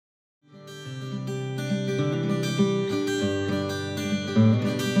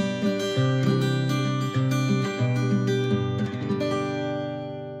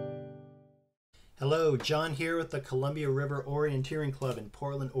John here with the Columbia River Orienteering Club in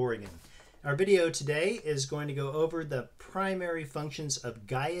Portland, Oregon. Our video today is going to go over the primary functions of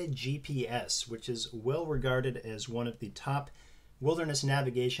Gaia GPS, which is well regarded as one of the top wilderness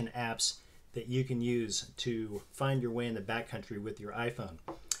navigation apps that you can use to find your way in the backcountry with your iPhone.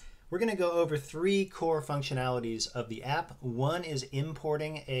 We're going to go over three core functionalities of the app. One is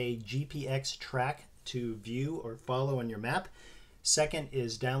importing a GPX track to view or follow on your map. Second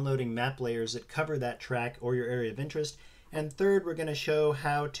is downloading map layers that cover that track or your area of interest. And third, we're going to show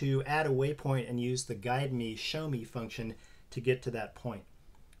how to add a waypoint and use the guide me, show me function to get to that point.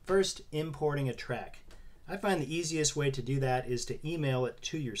 First, importing a track. I find the easiest way to do that is to email it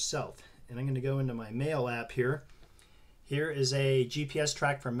to yourself. And I'm going to go into my mail app here. Here is a GPS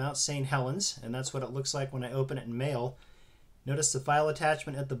track from Mount St. Helens, and that's what it looks like when I open it in mail. Notice the file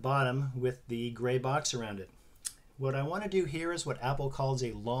attachment at the bottom with the gray box around it. What I want to do here is what Apple calls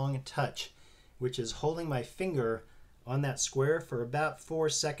a long touch, which is holding my finger on that square for about 4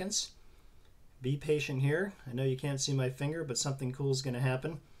 seconds. Be patient here. I know you can't see my finger, but something cool is going to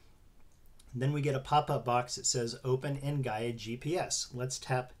happen. Then we get a pop-up box that says Open in Gaia GPS. Let's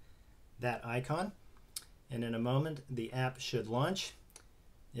tap that icon, and in a moment the app should launch.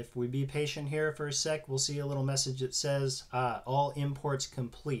 If we be patient here for a sec, we'll see a little message that says all imports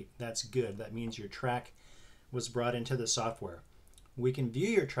complete. That's good. That means your track was brought into the software. We can view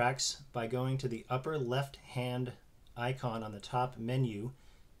your tracks by going to the upper left hand icon on the top menu,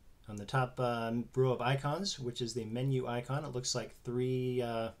 on the top row of icons, which is the menu icon. It looks like three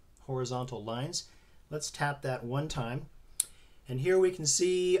horizontal lines. Let's tap that one time, and here we can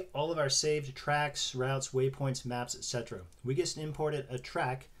see all of our saved tracks, routes, waypoints, maps, etc. We just imported a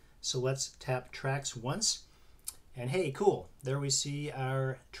track, so let's tap tracks once, and hey, cool, there we see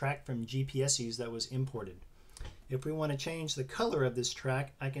our track from GPSes that was imported. If we want to change the color of this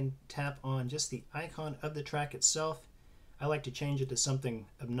track, I can tap on just the icon of the track itself. I like to change it to something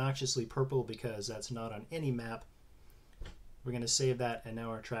obnoxiously purple because that's not on any map. We're going to save that, and now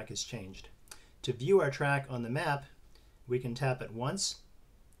our track is changed. To view our track on the map, we can tap it once,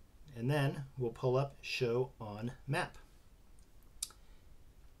 and then we'll pull up Show on Map.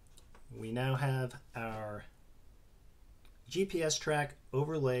 We now have our GPS track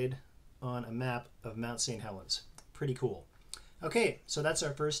overlaid on a map of Mount St. Helens. Pretty cool. Okay, so that's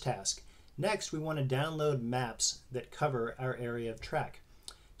our first task. Next, we want to download maps that cover our area of track.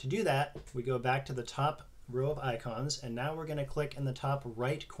 To do that, we go back to the top row of icons, and now we're going to click in the top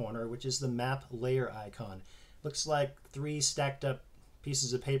right corner, which is the map layer icon. Looks like 3 stacked up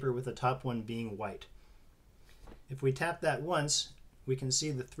pieces of paper with the top one being white. If we tap that once, we can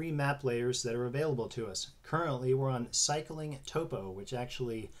see the 3 map layers that are available to us. Currently, we're on Cycling Topo, which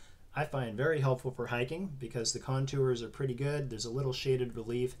actually I find very helpful for hiking because the contours are pretty good, there's a little shaded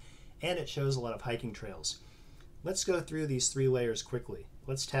relief, and it shows a lot of hiking trails. Let's go through these 3 layers quickly.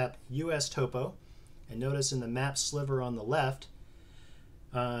 Let's tap US Topo, and notice in the map sliver on the left,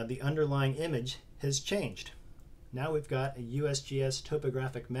 the underlying image has changed. Now we've got a USGS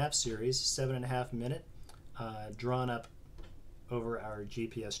topographic map series, 7.5 minute, drawn up over our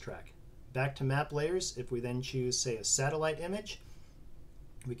GPS track. Back to map layers, if we then choose, say, a satellite image,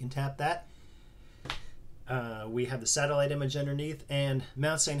 we can tap that. We have the satellite image underneath, and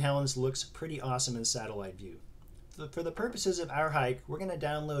Mount St. Helens looks pretty awesome in satellite view. For the purposes of our hike, we're going to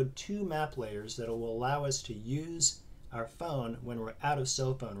download 2 map layers that will allow us to use our phone when we're out of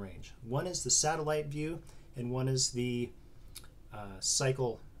cell phone range. One is the satellite view, and one is the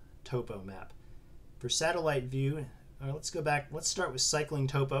Cycle Topo map. For satellite view, let's go back. Let's start with Cycling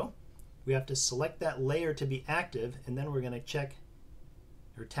Topo. We have to select that layer to be active, and then we're going to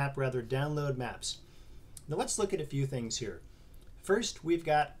tap download maps. Now let's look at a few things here. First, we've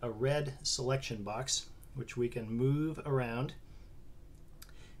got a red selection box which we can move around.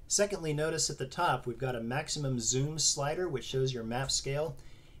 Secondly, notice at the top we've got a maximum zoom slider which shows your map scale,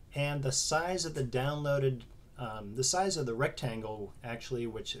 and the size of the downloaded, the size of the rectangle actually,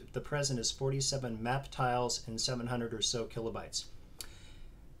 which at the present is 47 map tiles and 700 or so kilobytes.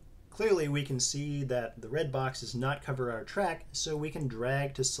 Clearly we can see that the red box does not cover our track, so we can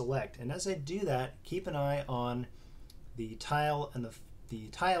drag to select. And as I do that, keep an eye on the tile and the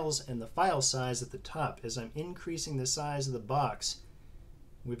tiles and the file size at the top. As I'm increasing the size of the box,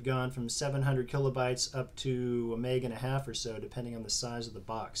 we've gone from 700 kilobytes up to 1.5 meg or so, depending on the size of the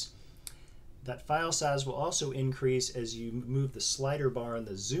box. That file size will also increase as you move the slider bar and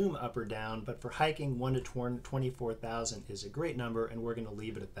the zoom up or down, but for hiking, 1 to 24,000 is a great number, and we're going to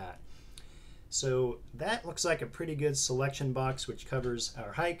leave it at that. So that looks like a pretty good selection box which covers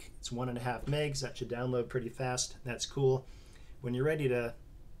our hike. It's 1.5 megs. That should download pretty fast. That's cool. When you're ready to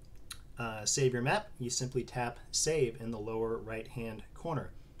save your map, you simply tap Save in the lower right-hand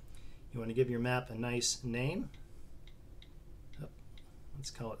corner. You want to give your map a nice name.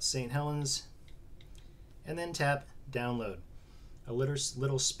 Let's call it St. Helens, and then tap Download. A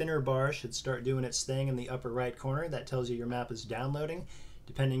little spinner bar should start doing its thing in the upper right corner. That tells you your map is downloading.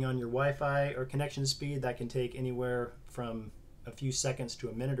 Depending on your Wi-Fi or connection speed, that can take anywhere from a few seconds to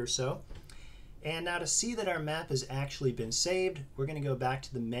a minute or so. And now to see that our map has actually been saved, we're going to go back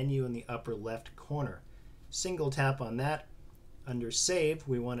to the menu in the upper left corner. Single tap on that. Under Save,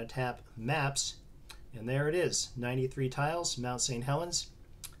 we want to tap Maps, and there it is, 93 tiles, Mount St. Helens.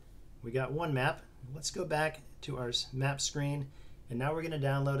 We got one map. Let's go back to our map screen, and now we're going to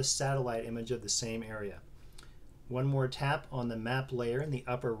download a satellite image of the same area. One more tap on the map layer in the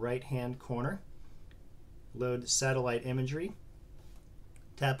upper right-hand corner. Load satellite imagery.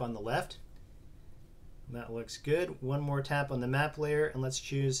 Tap on the left. That looks good. One more tap on the map layer, and let's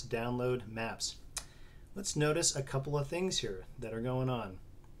choose Download Maps. Let's notice a couple of things here that are going on.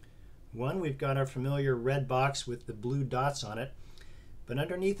 One, we've got our familiar red box with the blue dots on it, but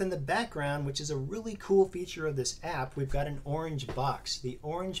underneath in the background, which is a really cool feature of this app, we've got an orange box. The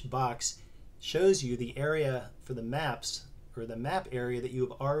orange box shows you the area for the maps, or the map area that you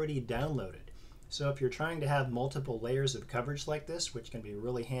have already downloaded. So if you're trying to have multiple layers of coverage like this, which can be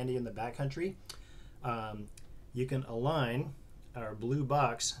really handy in the backcountry, you can align our blue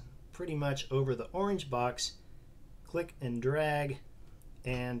box pretty much over the orange box, click and drag,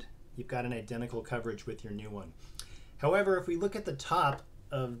 and you've got an identical coverage with your new one. However, if we look at the top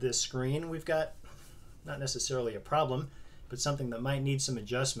of this screen, we've got not necessarily a problem, but something that might need some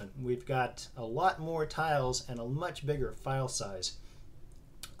adjustment. We've got a lot more tiles and a much bigger file size.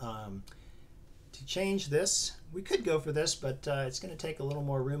 To change this, we could go for this, but it's going to take a little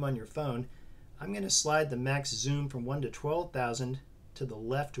more room on your phone. I'm going to slide the max zoom from 1 to 12,000 to the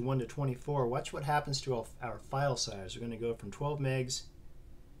left to 1 to 24. Watch what happens to our file size. We're going to go from 12 megs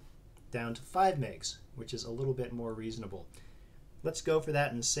down to 5 megs, which is a little bit more reasonable. Let's go for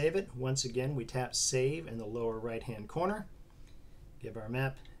that and save it. Once again, we tap Save in the lower right-hand corner. Give our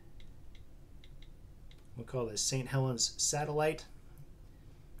map, we'll call this St. Helens Satellite.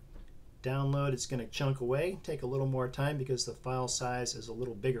 Download, it's going to chunk away, take a little more time because the file size is a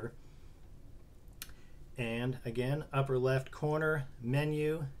little bigger. And again, upper left corner,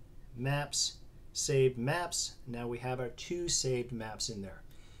 menu, maps, saved maps. Now we have our 2 saved maps in there.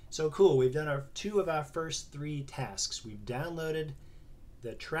 So cool, we've done 2 of our first 3 tasks. We've downloaded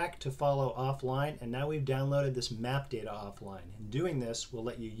the track to follow offline, and now we've downloaded this map data offline. And doing this will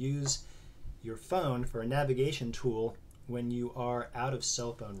let you use your phone for a navigation tool when you are out of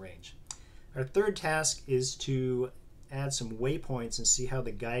cell phone range. Our third task is to add some waypoints and see how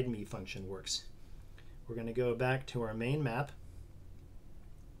the Guide Me function works. We're going to go back to our main map.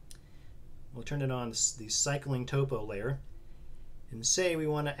 We'll turn it on the cycling topo layer and say we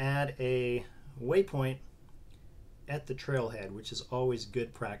want to add a waypoint at the trailhead, which is always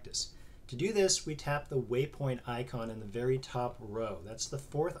good practice. To do this, we tap the waypoint icon in the very top row. That's the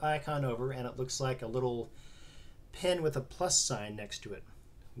 4th icon over, and it looks like a little pin with a plus sign next to it.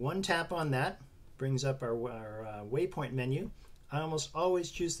 One tap on that brings up our waypoint menu. I almost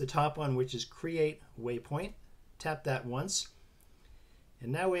always choose the top one, which is Create Waypoint. Tap that once. And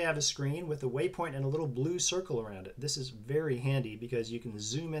now we have a screen with a waypoint and a little blue circle around it. This is very handy because you can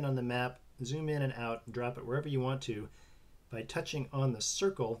zoom in on the map, zoom in and out, and drop it wherever you want to by touching on the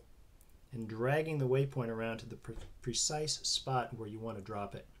circle and dragging the waypoint around to the precise spot where you want to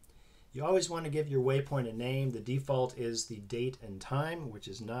drop it. You always want to give your waypoint a name. The default is the date and time, which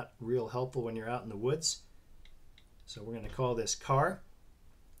is not real helpful when you're out in the woods. So we're going to call this car.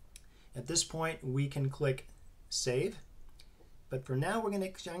 At this point, we can click Save. But for now, I'm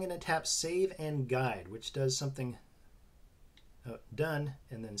going to tap Save and Guide, which does something done,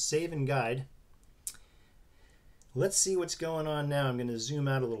 and then Save and Guide. Let's see what's going on now. I'm going to zoom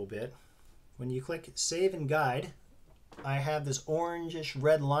out a little bit. When you click Save and Guide, I have this orangish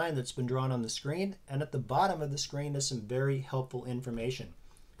red line that's been drawn on the screen, and at the bottom of the screen is some very helpful information.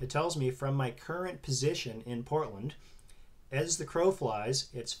 It tells me from my current position in Portland, as the crow flies,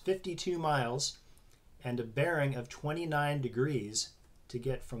 it's 52 miles and a bearing of 29 degrees to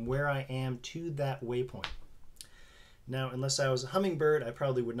get from where I am to that waypoint. Now, unless I was a hummingbird, I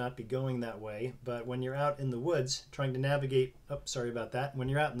probably would not be going that way, but when you're out in the woods trying to navigate, when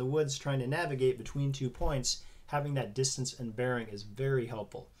you're out in the woods trying to navigate between 2 points, having that distance and bearing is very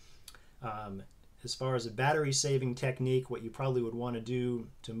helpful. As far as a battery saving technique, what you probably would want to do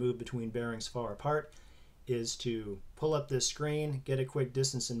to move between bearings far apart is to pull up this screen, get a quick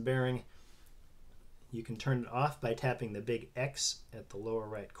distance and bearing. You can turn it off by tapping the big X at the lower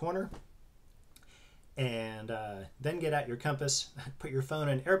right corner. and then get out your compass, put your phone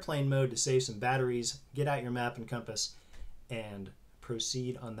in airplane mode to save some batteries, get out your map and compass, and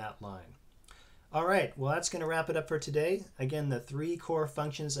proceed on that line. All right, well, that's going to wrap it up for today. Again, the 3 core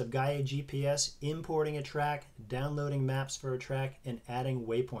functions of Gaia GPS: importing a track, downloading maps for a track, and adding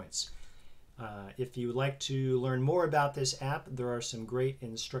waypoints. If you would like to learn more about this app, there are some great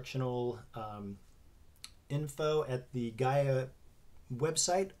instructional info at the Gaia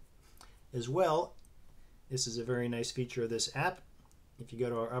website as well. This is a very nice feature of this app. If you go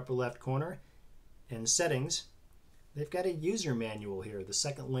to our upper left corner and settings, they've got a user manual here, the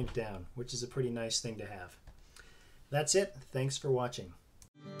second link down, which is a pretty nice thing to have. That's it. Thanks for watching.